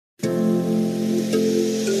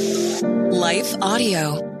Life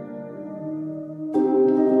Audio.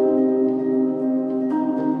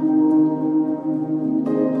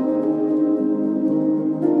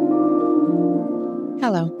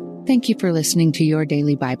 Hello. Thank you for listening to Your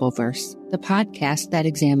Daily Bible Verse, the podcast that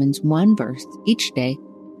examines one verse each day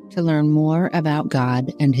to learn more about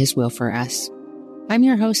God and His will for us. I'm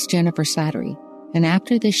your host, Jennifer Slattery, and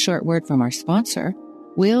after this short word from our sponsor,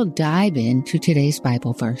 we'll dive into today's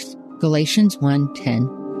Bible verse, Galatians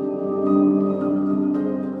 1:10.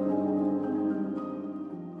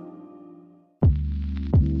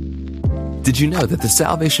 Did you know that the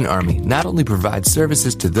Salvation Army not only provides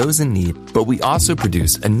services to those in need, but we also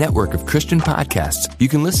produce a network of Christian podcasts you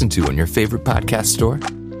can listen to on your favorite podcast store?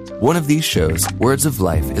 One of these shows, Words of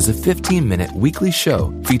Life, is a 15-minute weekly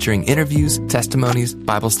show featuring interviews, testimonies,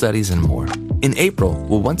 Bible studies, and more. In April,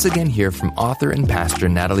 we'll once again hear from author and pastor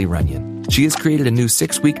Natalie Runyon. She has created a new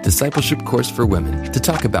 6-week discipleship course for women to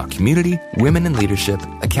talk about community, women in leadership,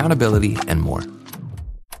 accountability, and more.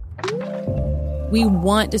 We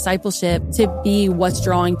want discipleship to be what's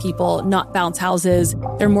drawing people, not bounce houses.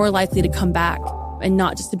 They're more likely to come back and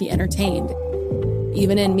not just to be entertained.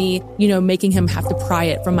 Even in me, making him have to pry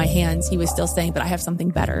it from my hands, he was still saying, but I have something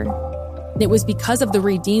better. And it was because of the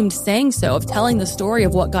redeemed saying so, of telling the story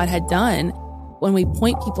of what God had done. When we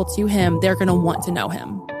point people to him, they're going to want to know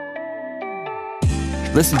him.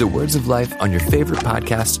 Listen to Words of Life on your favorite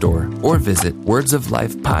podcast store or visit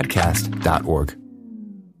wordsoflifepodcast.org.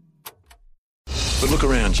 But look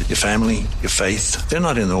around you. Your family, your faith, they're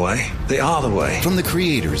not in the way. They are the way. From the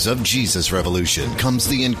creators of Jesus Revolution comes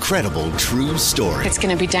the incredible true story. It's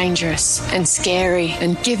going to be dangerous and scary,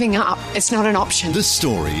 and giving up, it's not an option. The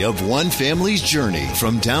story of one family's journey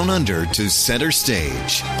from down under to center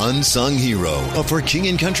stage. Unsung Hero, a For King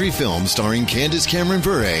and Country film starring Candace Cameron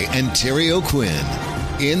Bure and Terry O'Quinn.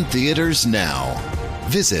 In theaters now.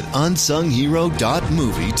 Visit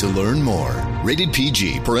unsunghero.movie to learn more. Rated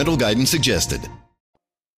PG. Parental guidance suggested.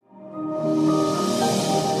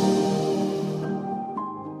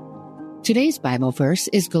 Today's Bible verse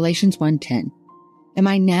is Galatians 1:10. Am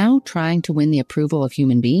I now trying to win the approval of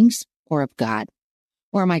human beings or of God?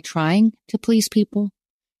 Or am I trying to please people?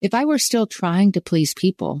 If I were still trying to please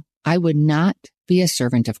people, I would not be a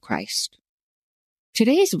servant of Christ.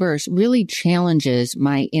 Today's verse really challenges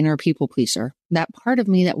my inner people pleaser, that part of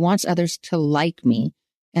me that wants others to like me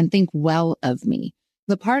and think well of me,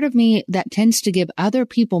 the part of me that tends to give other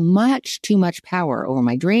people much too much power over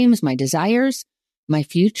my dreams, my desires, my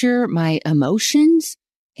future, my emotions,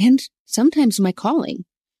 and sometimes my calling,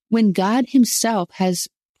 when God himself has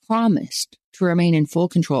promised to remain in full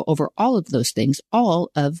control over all of those things, all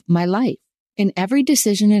of my life. In every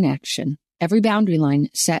decision and action, every boundary line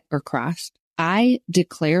set or crossed, I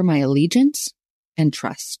declare my allegiance and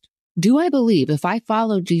trust. Do I believe if I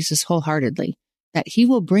follow Jesus wholeheartedly, that he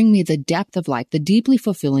will bring me the depth of life, the deeply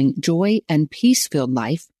fulfilling joy and peace-filled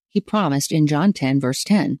life he promised in John 10, verse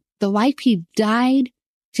 10? The life he died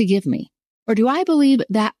to give me? Or do I believe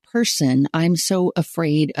that person I'm so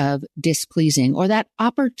afraid of displeasing, or that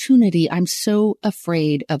opportunity I'm so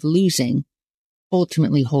afraid of losing,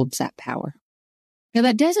 ultimately holds that power? Now,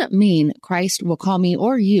 that doesn't mean Christ will call me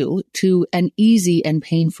or you to an easy and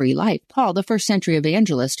pain-free life. Paul, the first century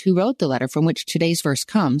evangelist who wrote the letter from which today's verse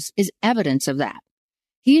comes, is evidence of that.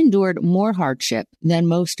 He endured more hardship than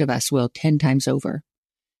most of us will 10 times over.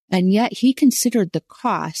 And yet he considered the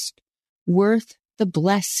cost worth the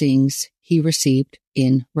blessings he received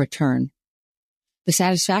in return. The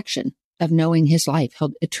satisfaction of knowing his life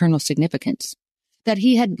held eternal significance, that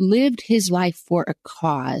he had lived his life for a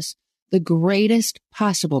cause, the greatest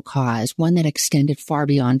possible cause, one that extended far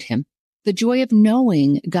beyond him. The joy of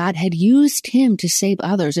knowing God had used him to save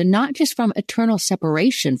others, and not just from eternal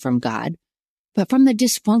separation from God, but from the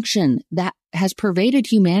dysfunction that has pervaded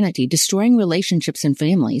humanity, destroying relationships and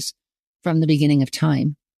families from the beginning of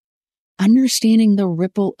time. Understanding the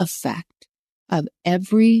ripple effect of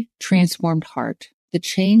every transformed heart, the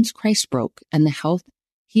chains Christ broke, and the health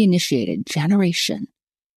he initiated generation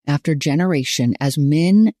after generation as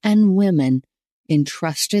men and women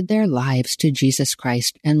entrusted their lives to Jesus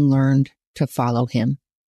Christ and learned to follow him.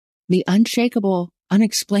 The unshakable,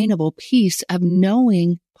 unexplainable peace of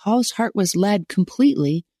knowing Paul's heart was led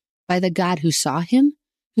completely by the God who saw him,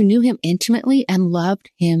 who knew him intimately and loved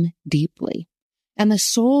him deeply. And the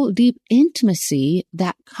soul deep intimacy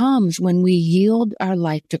that comes when we yield our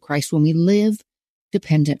life to Christ, when we live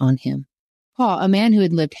dependent on him. Paul, a man who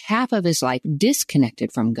had lived half of his life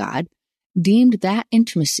disconnected from God, deemed that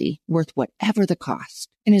intimacy worth whatever the cost.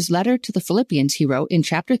 In his letter to the Philippians, he wrote in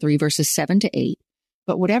chapter 3, verses 7-8,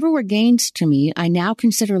 "But whatever were gains to me, I now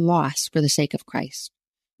consider loss for the sake of Christ.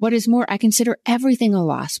 What is more, I consider everything a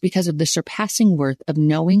loss because of the surpassing worth of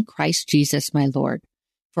knowing Christ Jesus, my Lord,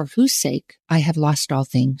 for whose sake I have lost all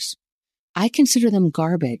things. I consider them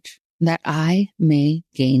garbage that I may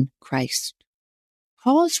gain Christ.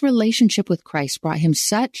 Paul's relationship with Christ brought him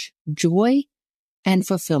such joy and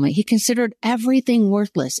fulfillment. He considered everything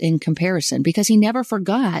worthless in comparison because he never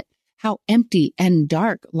forgot how empty and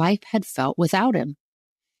dark life had felt without him.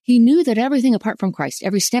 He knew that everything apart from Christ,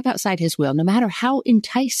 every step outside his will, no matter how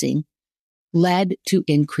enticing, led to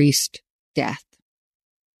increased death.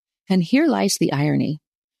 And here lies the irony.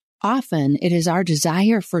 Often it is our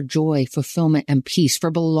desire for joy, fulfillment, and peace, for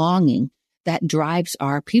belonging, that drives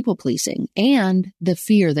our people-pleasing and the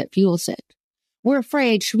fear that fuels it. We're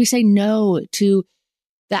afraid, should we say no to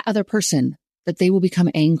that other person, that they will become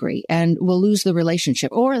angry and will lose the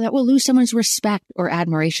relationship, or that will lose someone's respect or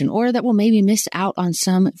admiration, or that will maybe miss out on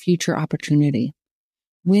some future opportunity.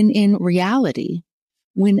 When in reality,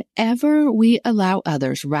 whenever we allow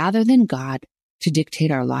others rather than God to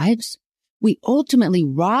dictate our lives, we ultimately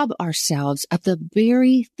rob ourselves of the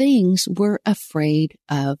very things we're afraid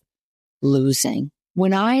of losing.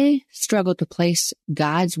 When I struggle to place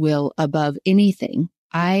God's will above anything,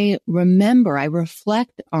 I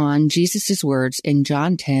reflect on Jesus' words in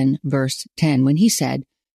John 10, verse 10, when he said,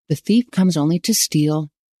 "The thief comes only to steal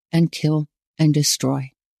and kill and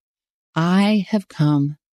destroy. I have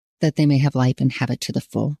come that they may have life and have it to the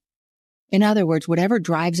full." In other words, whatever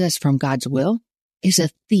drives us from God's will is a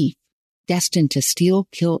thief destined to steal,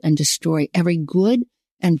 kill, and destroy every good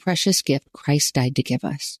and precious gift Christ died to give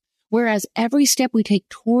us. Whereas every step we take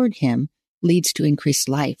toward him leads to increased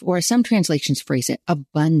life, or as some translations phrase it,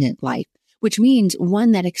 abundant life, which means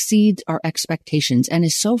one that exceeds our expectations and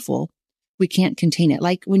is so full we can't contain it.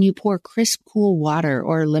 Like when you pour crisp, cool water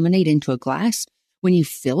or lemonade into a glass, when you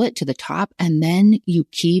fill it to the top and then you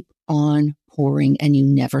keep on pouring and you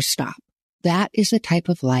never stop. That is the type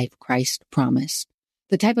of life Christ promised,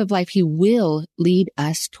 the type of life he will lead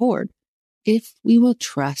us toward if we will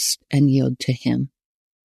trust and yield to him.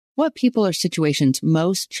 What people or situations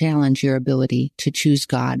most challenge your ability to choose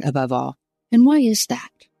God above all? And why is that?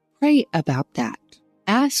 Pray about that.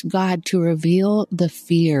 Ask God to reveal the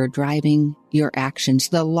fear driving your actions,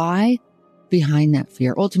 the lie behind that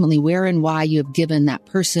fear, ultimately where and why you have given that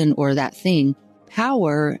person or that thing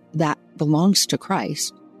power that belongs to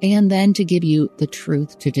Christ, and then to give you the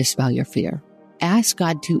truth to dispel your fear. Ask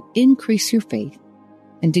God to increase your faith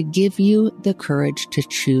and to give you the courage to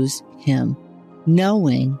choose him,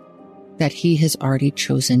 knowing that he has already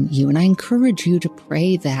chosen you. And I encourage you to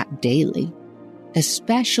pray that daily,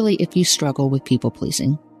 especially if you struggle with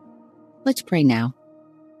people-pleasing. Let's pray now.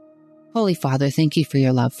 Holy Father, thank you for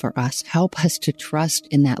your love for us. Help us to trust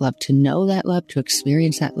in that love, to know that love, to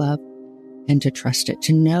experience that love, and to trust it,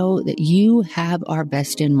 to know that you have our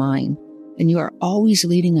best in mind, and you are always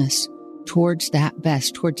leading us towards that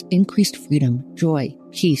best, towards increased freedom, joy,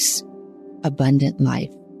 peace, abundant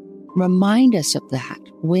life. Remind us of that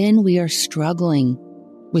when we are struggling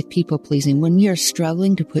with people-pleasing, when we are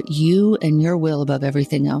struggling to put you and your will above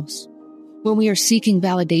everything else, when we are seeking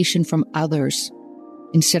validation from others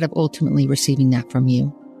instead of ultimately receiving that from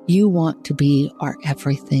you. You want to be our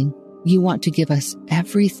everything. You want to give us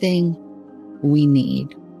everything we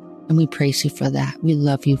need, and we praise you for that. We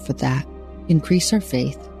love you for that. Increase our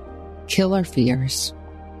faith, kill our fears,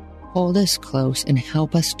 hold us close, and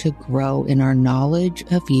help us to grow in our knowledge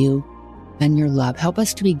of you and your love. Help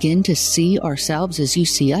us to begin to see ourselves as you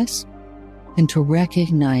see us and to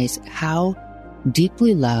recognize how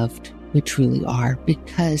deeply loved we truly are,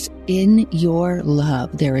 because in your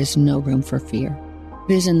love, there is no room for fear.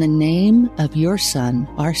 It is in the name of your Son,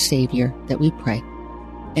 our Savior, that we pray.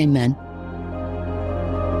 Amen.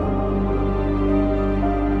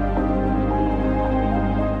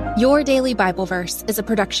 Your Daily Bible Verse is a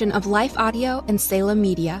production of Life Audio and Salem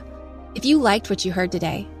Media. If you liked what you heard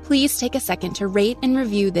today, please take a second to rate and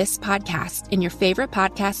review this podcast in your favorite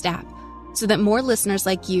podcast app so that more listeners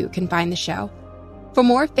like you can find the show. For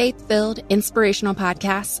more faith-filled, inspirational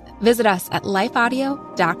podcasts, visit us at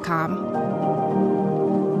lifeaudio.com.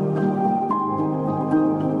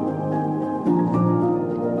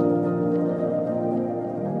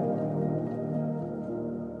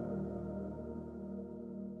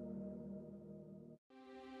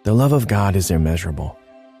 The love of God is immeasurable.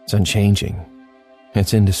 It's unchanging.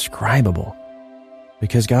 It's indescribable.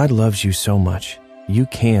 Because God loves you so much, you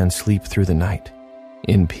can sleep through the night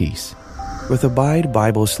in peace. With Abide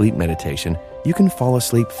Bible Sleep Meditation, you can fall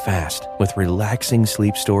asleep fast with relaxing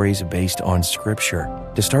sleep stories based on Scripture.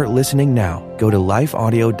 To start listening now, go to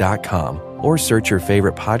lifeaudio.com or search your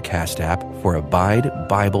favorite podcast app for Abide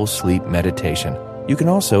Bible Sleep Meditation. You can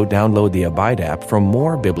also download the Abide app for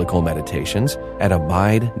more biblical meditations at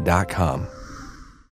abide.com.